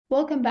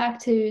Welcome back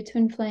to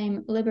Twin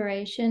Flame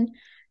Liberation.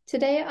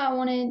 Today, I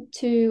wanted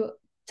to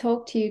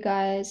talk to you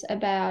guys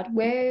about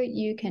where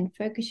you can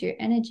focus your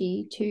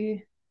energy to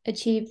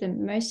achieve the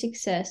most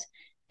success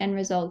and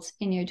results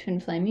in your Twin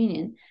Flame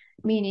union,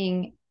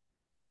 meaning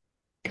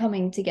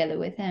coming together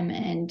with them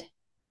and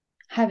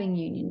having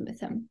union with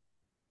them.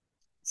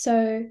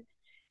 So,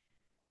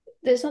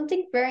 there's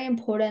something very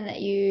important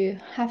that you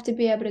have to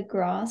be able to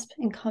grasp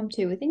and come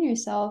to within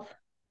yourself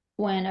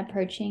when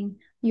approaching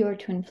your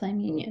Twin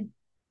Flame union.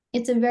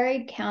 It's a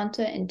very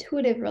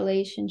counterintuitive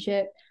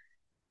relationship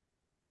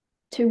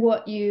to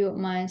what you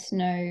might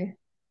know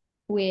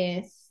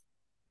with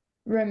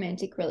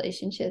romantic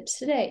relationships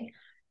today.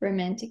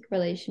 Romantic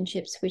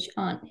relationships which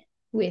aren't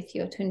with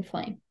your twin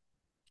flame,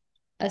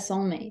 a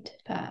soulmate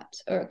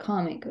perhaps, or a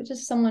karmic, or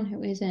just someone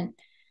who isn't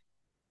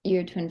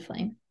your twin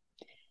flame.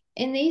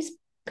 In these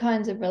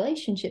kinds of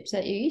relationships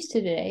that you're used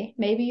to today,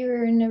 maybe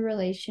you're in a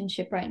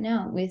relationship right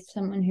now with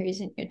someone who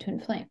isn't your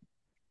twin flame.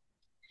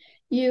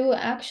 You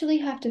actually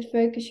have to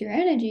focus your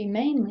energy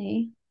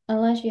mainly,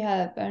 unless you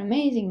have an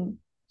amazing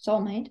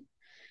soulmate,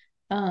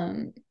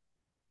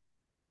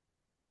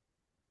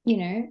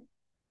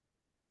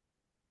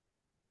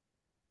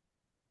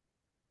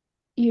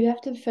 you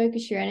have to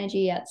focus your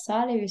energy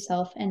outside of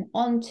yourself and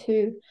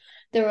onto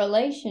the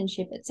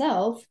relationship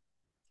itself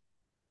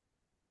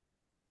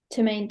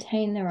to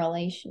maintain the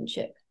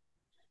relationship.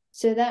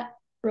 So that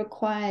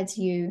requires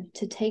you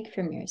to take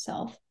from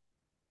yourself.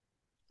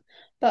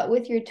 But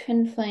with your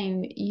twin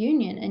flame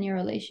union and your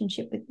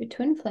relationship with your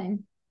twin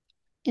flame,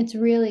 it's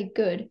really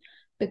good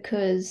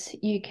because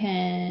you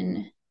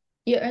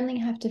only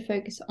have to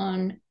focus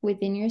on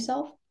within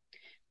yourself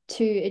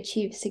to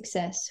achieve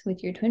success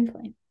with your twin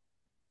flame.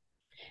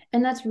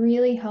 And that's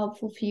really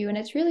helpful for you, and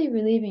it's really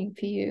relieving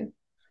for you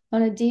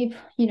on a deep,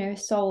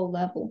 soul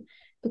level,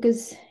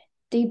 because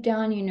deep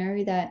down you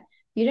know that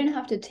you don't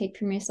have to take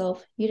from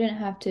yourself. You don't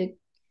have to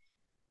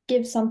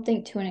give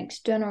something to an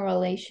external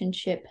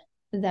relationship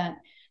that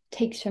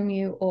takes from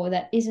you or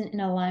that isn't in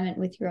alignment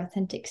with your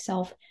authentic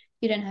self.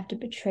 You don't have to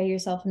betray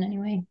yourself in any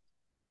way.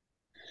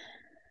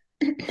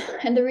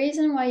 And the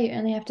reason why you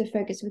only have to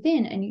focus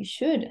within, and you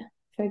should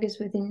focus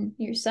within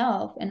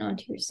yourself and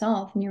onto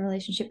yourself in your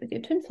relationship with your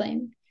twin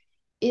flame,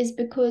 is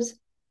because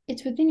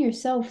it's within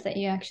yourself that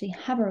you actually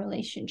have a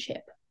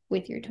relationship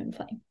with your twin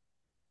flame.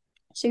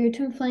 So your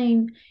twin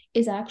flame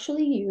is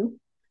actually you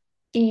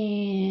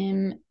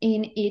in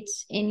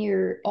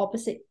your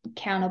opposite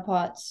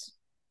counterparts,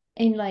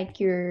 in like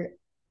your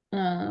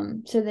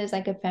so there's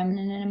like a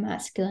feminine and a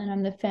masculine.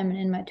 I'm the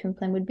feminine, my twin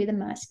flame would be the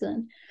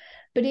masculine.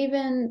 But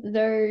even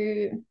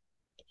though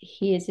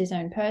he is his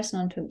own person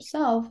unto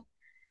himself,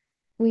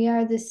 we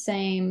are the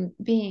same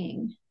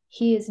being.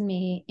 He is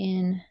me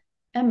in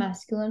a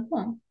masculine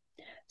form.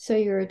 So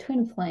you're a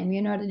twin flame,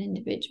 you're not an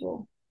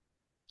individual.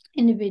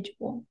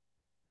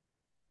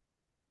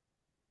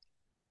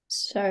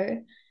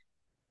 So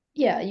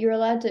yeah, you're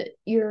allowed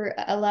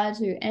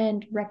to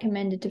and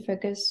recommended to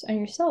focus on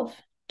yourself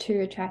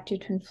to attract your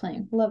twin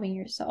flame, loving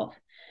yourself.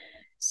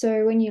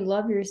 So when you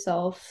love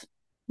yourself,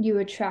 you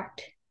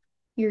attract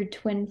your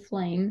twin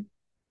flame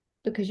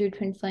because your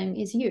twin flame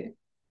is you.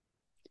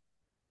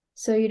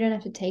 So you don't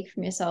have to take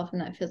from yourself,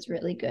 and that feels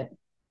really good.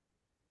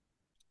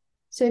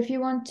 So if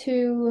you want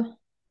to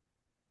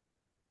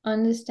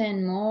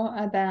understand more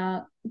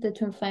about the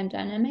twin flame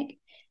dynamic,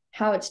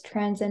 how it's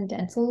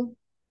transcendental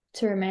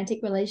to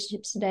romantic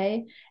relationships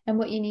today, and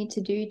what you need to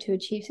do to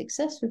achieve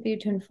success with your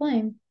twin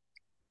flame,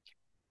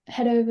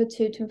 head over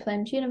to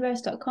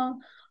twinflamesuniverse.com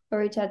or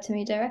reach out to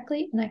me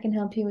directly, and I can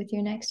help you with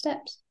your next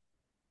steps.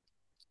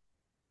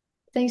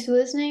 Thanks for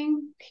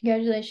listening.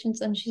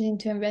 Congratulations on choosing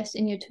to invest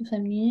in your twin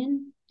flame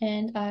union,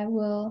 and I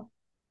will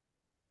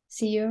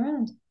see you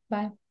around.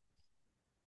 Bye.